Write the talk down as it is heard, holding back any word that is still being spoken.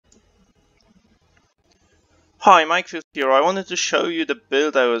Hi, Mike here. I wanted to show you the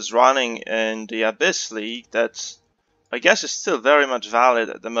build I was running in the Abyss League that I guess is still very much valid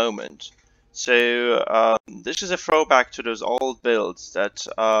at the moment. So this is a throwback to those old builds that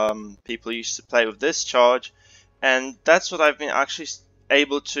people used to play with Discharge, and that's what I've been actually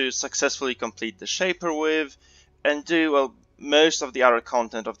able to successfully complete the Shaper with and do well most of the other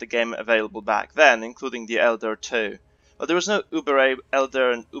content of the game available back then, including the Elder too. Well, there was no Uber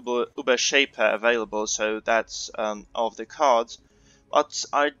Elder and Uber Shaper available, so that's off the cards. But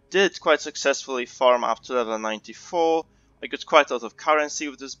I did quite successfully farm up to level 94. I got quite a lot of currency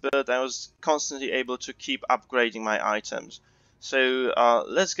with this build. I was constantly able to keep upgrading my items. So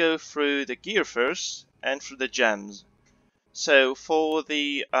let's go through the gear first and through the gems. So for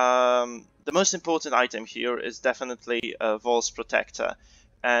the most important item here is definitely Vol's Protector.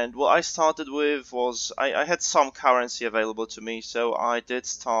 And what I started with was I had some currency available to me, so I did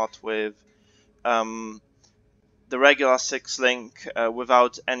start with the regular 6 link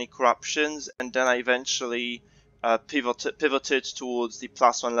without any corruptions, and then I eventually pivoted towards the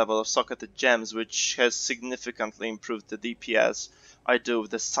 +1 level of socketed gems, which has significantly improved the DPS I do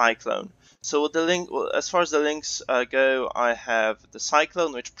with the Cyclone. So with the link, as far as the links go, I have the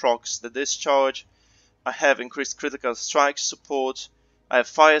Cyclone, which procs the Discharge. I have increased critical strike support. I have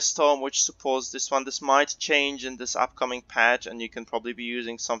Firestorm, which supports this one. This might change in this upcoming patch, and you can probably be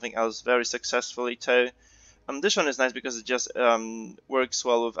using something else very successfully too. This one is nice because it just works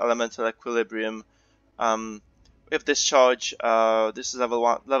well with Elemental Equilibrium. We have Discharge. This is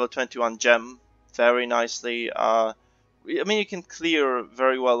level 21 gem, very nicely. I mean, you can clear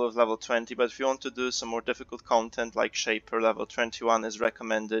very well with level 20, but if you want to do some more difficult content like Shaper, level 21 is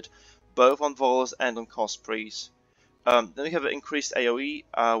recommended, both on Vols and on Cospris. Then we have increased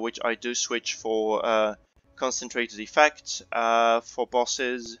AoE, which I do switch for concentrated effect for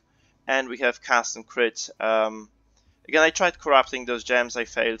bosses, and we have cast and crit. Again, I tried corrupting those gems, I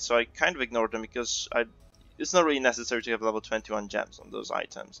failed, so I kind of ignored them because it's not really necessary to have level 21 gems on those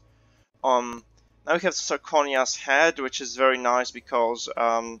items. Now we have Zirconia's Head, which is very nice because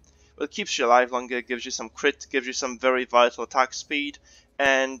well, it keeps you alive longer, gives you some crit, gives you some very vital attack speed,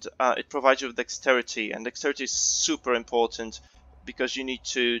 and it provides you with dexterity. And dexterity is super important because you need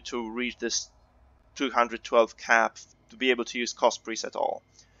to reach this 212 cap to be able to use Cospris at all.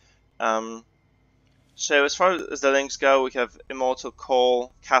 So as far as the links go, we have Immortal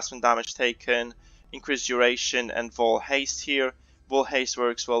Call, cast when damage taken, increased duration, and Vol Haste here. Vol Haste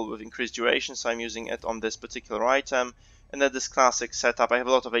works well with increased duration, so I'm using it on this particular item. And then this classic setup, I have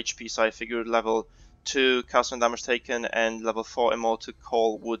a lot of HP, so I figured level 2 cast when damage taken and level 4 Immortal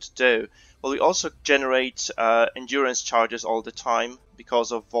Call would do. Well, we also generate endurance charges all the time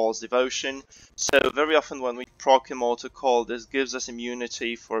because of Vol's Devotion. So very often when we proc Immortal Call, this gives us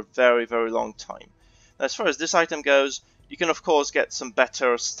immunity for a very, very long time. Now, as far as this item goes, you can of course get some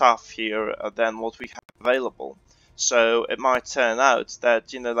better stuff here than what we have available. So it might turn out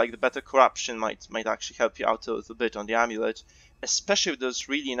that, you know, like the better corruption might actually help you out a little bit on the amulet, especially with those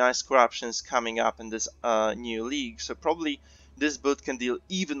really nice corruptions coming up in this new league. So probably this build can deal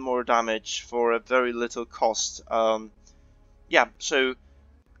even more damage for a very little cost. Yeah, so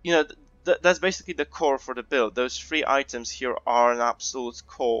you know that's basically the core for the build. Those 3 items here are an absolute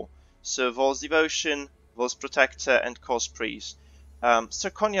core. So Vol's Devotion, Vol's Protector, and Cospris.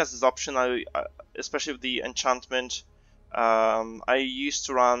 Zirconia's is optional, especially with the enchantment. I used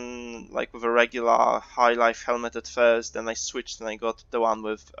to run like with a regular high life helmet at first, then I switched and I got the one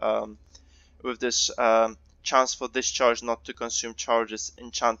with this chance for discharge not to consume charges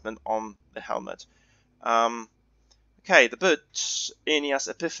enchantment on the helmet. Okay, the boots, Aeneas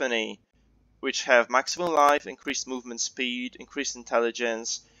Epiphany, which have maximum life, increased movement speed, increased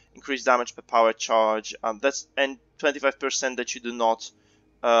intelligence, increased damage per power charge, and 25% that you do not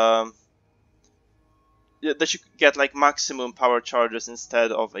that you get like maximum power charges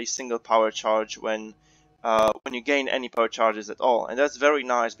instead of a single power charge when you gain any power charges at all. And that's very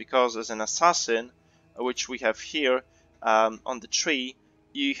nice because as an assassin, which we have here on the tree,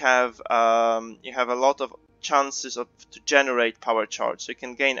 you have a lot of chances to generate power charge. So you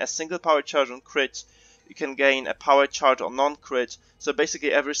can gain a single power charge on crit, you can gain a power charge on non-crit, so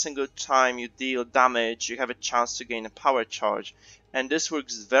basically every single time you deal damage you have a chance to gain a power charge. And this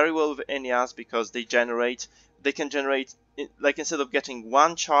works very well with Aeneas because they can generate, like instead of getting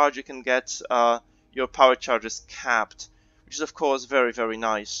 1 charge you can get your power charges capped, which is of course very, very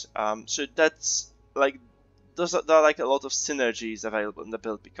nice. So that's like, there are like a lot of synergies available in the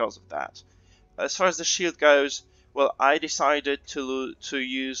build because of that. As far as the shield goes, well, I decided to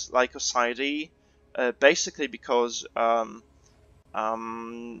use Lycoside basically because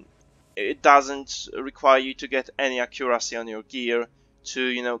it doesn't require you to get any accuracy on your gear to,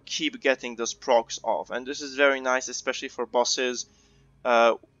 you know, keep getting those procs off. And this is very nice, especially for bosses,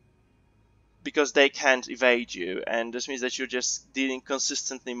 because they can't evade you, and this means that you're just dealing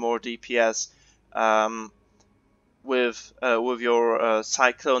consistently more DPS with your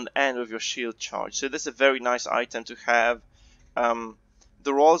Cyclone and with your Shield Charge. So this is a very nice item to have.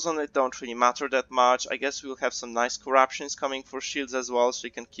 The rolls on it don't really matter that much. I guess we'll have some nice corruptions coming for shields as well, so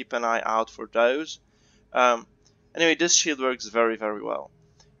you can keep an eye out for those. Anyway, this shield works very, very well.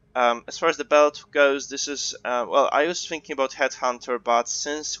 As far as the belt goes, this is, well, I was thinking about Headhunter, but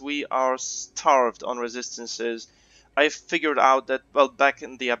since we are starved on resistances, I figured out that, well, back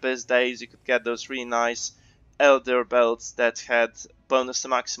in the Abyss days, you could get those really nice Elder belts that had bonus to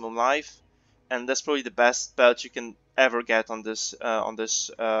maximum life, and that's probably the best belt you can ever get on this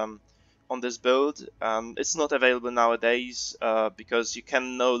build. It's not available nowadays because you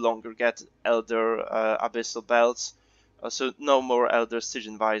can no longer get Elder Abyssal belts. So no more Elder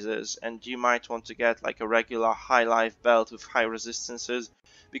Stygian Visors, and you might want to get like a regular high life belt with high resistances,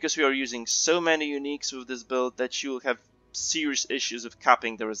 because we are using so many uniques with this build that you will have serious issues with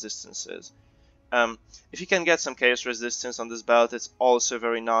capping the resistances. If you can get some chaos resistance on this belt, it's also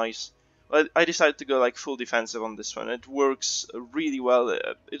very nice. Well, I decided to go like full defensive on this one. It works really well.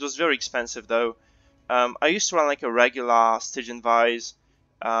 It was very expensive though. I used to run like a regular Stygian Vise,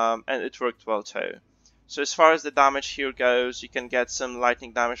 and it worked well too. So as far as the damage here goes, you can get some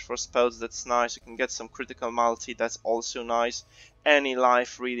lightning damage for spells, that's nice. You can get some critical multi, that's also nice. Any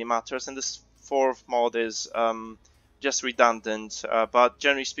life really matters, and this fourth mod is just redundant. But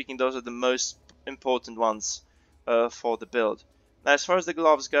generally speaking, those are the most important ones for the build. Now as far as the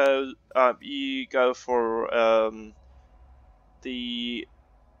gloves go, you go for the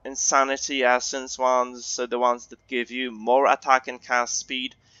Insanity Essence ones, so the ones that give you more attack and cast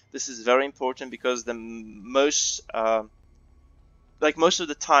speed. This is very important because the most of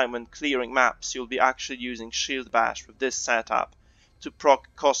the time when clearing maps, you'll be actually using Shield Bash with this setup to proc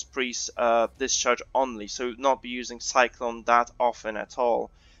Cospri's Discharge only, so you'll not be using Cyclone that often at all,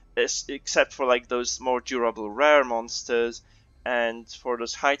 except for like those more durable rare monsters and for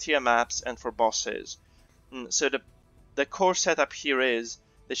those high tier maps and for bosses. So the core setup here is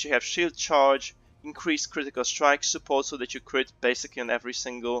that you have Shield Charge, increase critical strike support so that you crit basically on every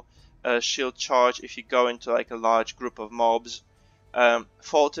single shield charge if you go into like a large group of mobs,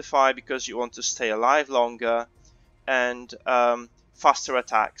 fortify because you want to stay alive longer, and faster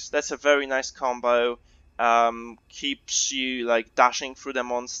attacks. That's a very nice combo. Keeps you like dashing through the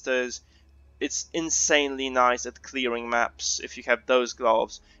monsters. It's insanely nice at clearing maps if you have those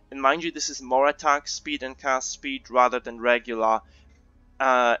gloves. And mind you, this is more attack speed and cast speed rather than regular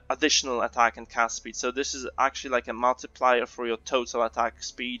additional attack and cast speed. So this is actually like a multiplier for your total attack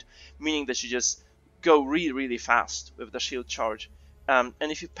speed, meaning that you just go really, really fast with the shield charge. And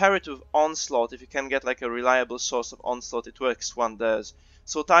if you pair it with Onslaught, if you can get like a reliable source of Onslaught, it works wonders.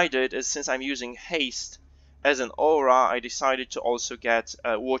 So what I did is, since I'm using Haste as an aura, I decided to also get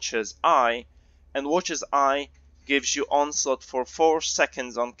Watcher's Eye, and Watcher's Eye gives you Onslaught for 4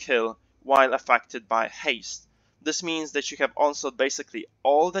 seconds on kill while affected by Haste. This means that you have Onslaught basically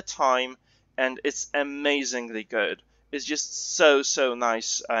all the time, and it's amazingly good. It's just so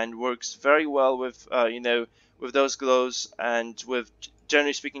nice and works very well with you know, with those glows, and with,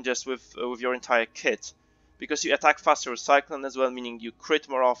 generally speaking, just with your entire kit, because you attack faster with Cyclone as well, meaning you crit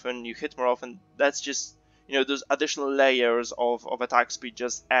more often, you hit more often. That's just, you know, those additional layers of attack speed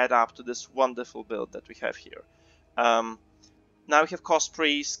just add up to this wonderful build that we have here. Now we have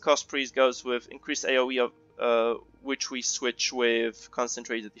Cospri. Cospri goes with increased AoE of which we switch with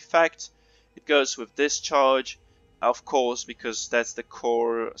Concentrated Effect. It goes with Discharge, of course, because that's the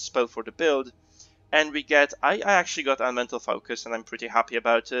core spell for the build. And we get, I actually got Elemental Focus, and I'm pretty happy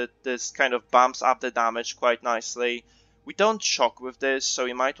about it. This kind of bumps up the damage quite nicely. We don't shock with this, so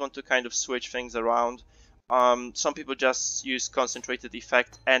you might want to kind of switch things around. Some people just use Concentrated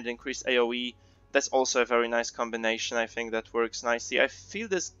Effect and increased AoE. That's also a very nice combination. I think that works nicely. I feel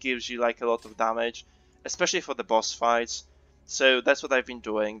this gives you like a lot of damage, especially for the boss fights. So that's what I've been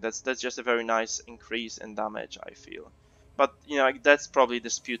doing. That's just a very nice increase in damage, I feel. But, you know, that's probably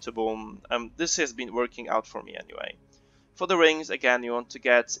disputable. This has been working out for me anyway. For the rings, again, you want to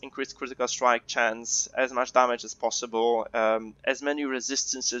get increased critical strike chance, as much damage as possible, as many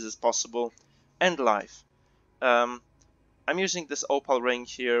resistances as possible, and life. I'm using this opal ring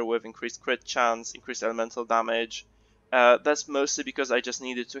here with increased crit chance, increased elemental damage. That's mostly because I just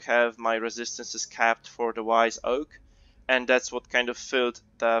needed to have my resistances capped for the Wise Oak, and that's what kind of filled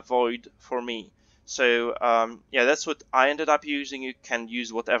the void for me. So yeah, that's what I ended up using. You can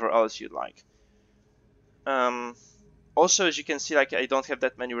use whatever else you like. Also, as you can see, like I don't have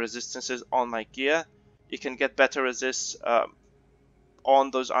that many resistances on my gear. You can get better resists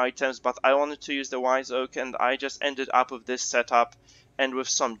on those items, but I wanted to use the Wise Oak, and I just ended up with this setup and with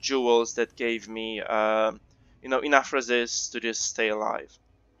some jewels that gave me you know, enough resists to just stay alive.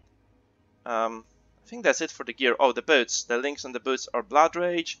 I think that's it for the gear. Oh, the boots. The links on the boots are Blood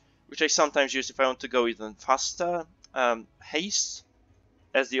Rage, which I sometimes use if I want to go even faster. Haste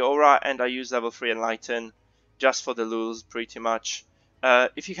as the aura, and I use level 3 Enlighten just for the lulz pretty much.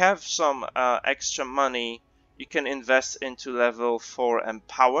 If you have some extra money, you can invest into level 4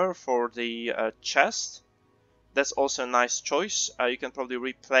 Empower for the chest. That's also a nice choice. You can probably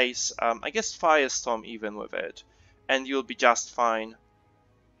replace, I guess, Firestorm even with it, and you'll be just fine.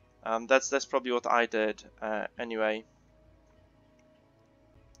 That's probably what I did anyway.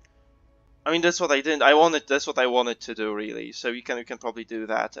 I mean, that's what I did. That's what I wanted to do, really. So you can probably do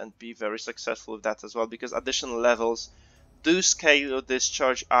that and be very successful with that as well, because additional levels do scale your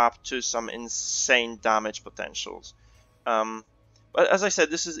discharge up to some insane damage potentials. But as I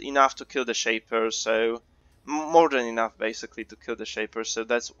said, this is enough to kill the Shaper, so more than enough basically to kill the Shaper. So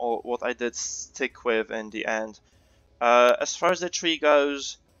that's all what I did stick with in the end. As far as the tree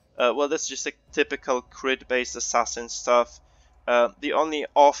goes, well, that's just a typical crit-based assassin stuff. The only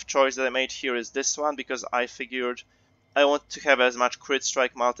off choice that I made here is this one, because I figured I want to have as much crit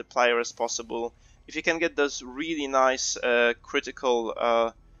strike multiplier as possible. If you can get those really nice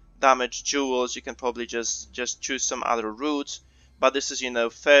critical damage jewels, you can probably just choose some other route. But this is, you know,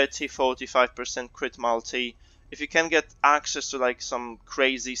 30-45% crit multi. If you can get access to like some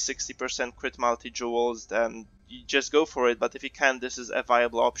crazy 60% crit multi jewels, then you just go for it. But if you can't, this is a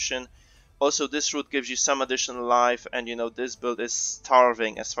viable option. Also, this route gives you some additional life, and you know, this build is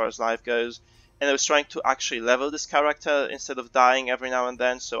starving as far as life goes. And I was trying to actually level this character instead of dying every now and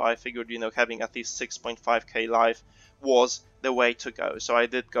then, so I figured, you know, having at least 6.5k life was the way to go. So I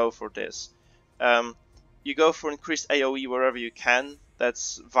did go for this. You go for increased AoE wherever you can.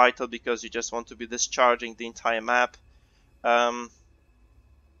 That's vital because you just want to be discharging the entire map.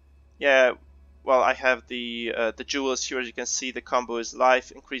 Yeah. Well, I have the jewels here. As you can see, the combo is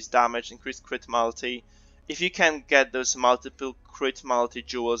life, increased damage, increased crit multi. If you can get those multiple crit multi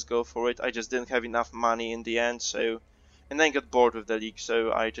jewels, go for it. I just didn't have enough money in the end, so, and then got bored with the league,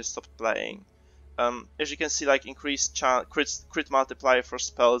 so I just stopped playing. As you can see, like increased crit multiplier for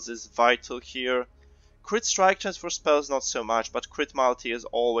spells is vital here. Crit strike chance for spells not so much, but crit multi is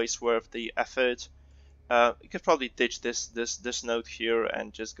always worth the effort. You could probably ditch this note here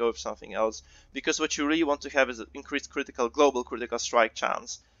and just go with something else, because what you really want to have is an increased global critical strike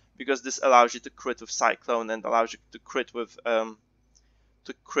chance, because this allows you to crit with Cyclone and allows you to crit with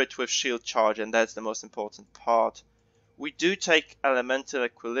shield charge, and that's the most important part. We do take elemental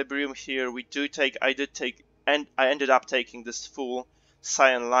equilibrium here. I ended up taking this full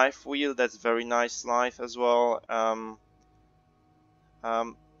Cyan life wheel. That's very nice life as well.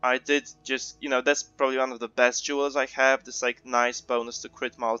 I did just, you know, that's probably one of the best jewels I have. This like nice bonus to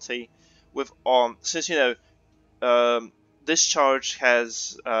crit multi with since, you know, Discharge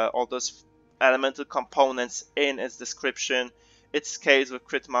has all those elemental components in its description. It scales with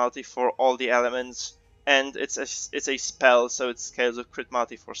crit multi for all the elements, and it's a spell, so it scales with crit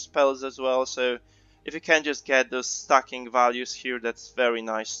multi for spells as well. So if you can just get those stacking values here, that's very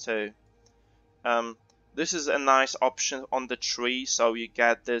nice too. This is a nice option on the tree, so you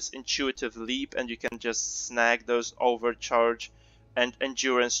get this intuitive leap and you can just snag those overcharge and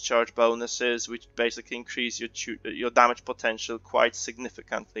endurance charge bonuses, which basically increase your damage potential quite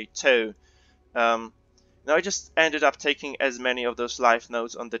significantly too. Now I just ended up taking as many of those life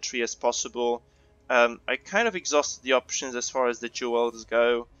nodes on the tree as possible. I kind of exhausted the options as far as the jewels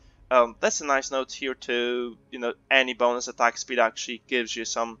go. That's a nice note here too. You know, any bonus attack speed actually gives you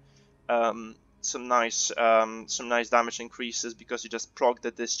some nice damage increases, because you just proc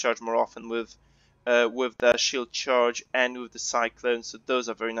the discharge more often with the shield charge and with the cyclone. So those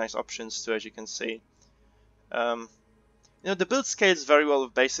are very nice options too, as you can see. You know, the build scales very well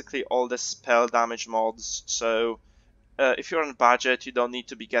with basically all the spell damage mods. So if you're on a budget, you don't need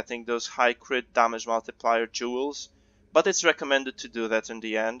to be getting those high crit damage multiplier jewels, but it's recommended to do that in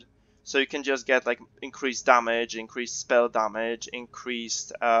the end. So you can just get like increased damage, increased spell damage,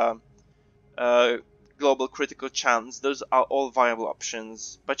 increased global critical chance. Those are all viable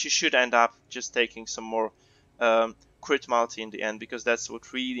options, but you should end up just taking some more crit multi in the end, because that's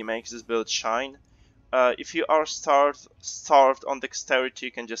what really makes this build shine. If you are starved on dexterity,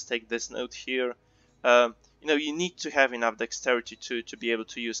 you can just take this note here. You know, you need to have enough dexterity to be able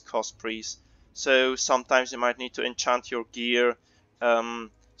to use Cospris. so sometimes you might need to enchant your gear.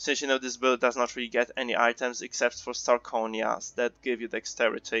 Since you know this build does not really get any items except for Starconias that give you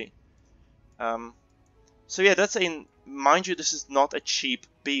dexterity. So yeah, that's a, mind you, this is not a cheap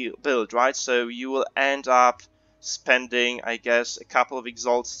build, right? So you will end up spending, I guess, a couple of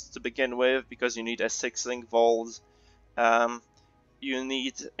exalts to begin with, because you need a 6-link vault. You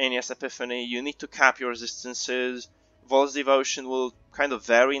need Aeneas Epiphany, you need to cap your resistances. Vault's Devotion will kind of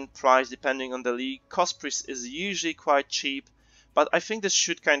vary in price depending on the league. Cospri is usually quite cheap, but I think this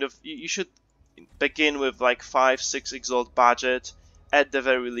should kind of, you should begin with like 5-6 exalt budget at the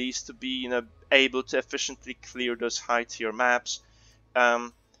very least to be, you know, able to efficiently clear those high tier maps.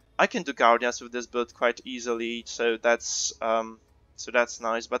 I can do Guardians with this build quite easily, so that's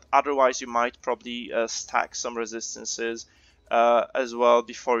nice. But otherwise, you might probably stack some resistances as well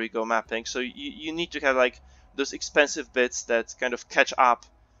before you go mapping. So you need to have like those expensive bits that kind of catch up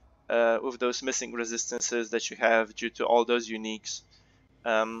with those missing resistances that you have due to all those uniques.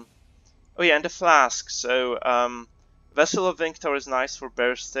 Oh yeah, and the flask. So Vessel of Vinctor is nice for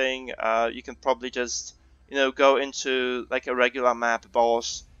bursting. You can probably just, you know, go into like a regular map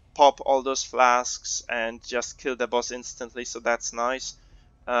boss, pop all those flasks, and just kill the boss instantly. So that's nice.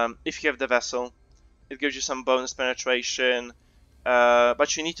 If you have the vessel, it gives you some bonus penetration,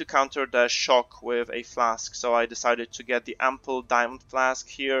 but you need to counter the shock with a flask. So I decided to get the ample diamond flask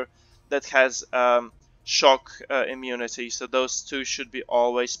here that has shock immunity. So those two should be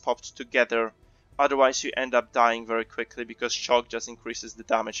always popped together. Otherwise, you end up dying very quickly because shock just increases the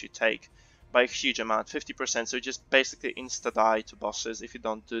damage you take by a huge amount, 50%. So you just basically insta-die to bosses if you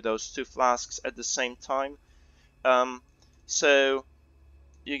don't do those two flasks at the same time. So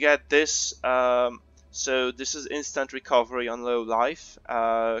you get this. So this is instant recovery on low life.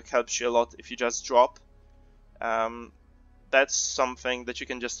 It helps you a lot if you just drop. That's something that you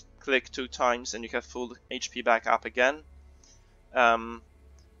can just click 2 times and you have full HP back up again.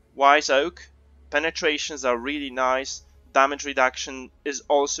 Wise Oak. Penetrations are really nice. Damage reduction is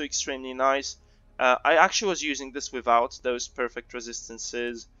also extremely nice. I actually was using this without those perfect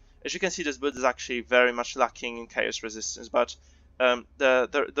resistances. As you can see, this build is actually very much lacking in chaos resistance, but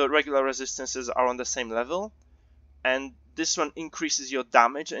the regular resistances are on the same level, and this one increases your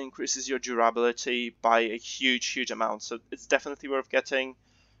damage and increases your durability by a huge amount. So it's definitely worth getting.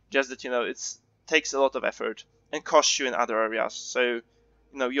 Just that, you know, it takes a lot of effort and costs you in other areas. So, you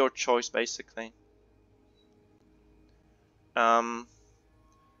know, your choice basically.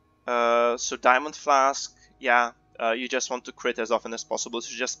 So Diamond Flask, yeah, you just want to crit as often as possible,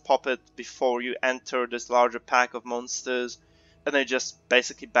 so just pop it before you enter this larger pack of monsters, and then just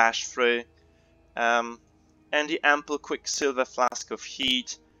basically bash through. And the Ample Quicksilver Flask of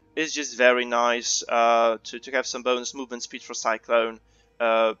Heat is just very nice to have some bonus movement speed for Cyclone.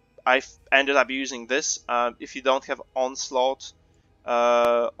 I've ended up using this. If you don't have Onslaught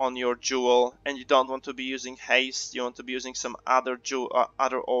on your jewel and you don't want to be using haste, you want to be using some other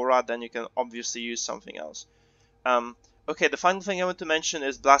other aura, then you can obviously use something else. Okay, the final thing I want to mention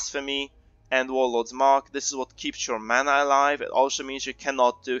is Blasphemy and Warlord's Mark. This is what keeps your mana alive. It also means you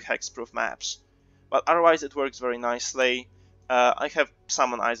cannot do hexproof maps, but otherwise it works very nicely. I have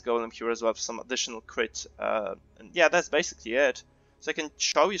Summon Ice Golem here as well for some additional crit, and yeah, that's basically it. So I can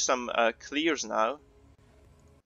show you some clears now.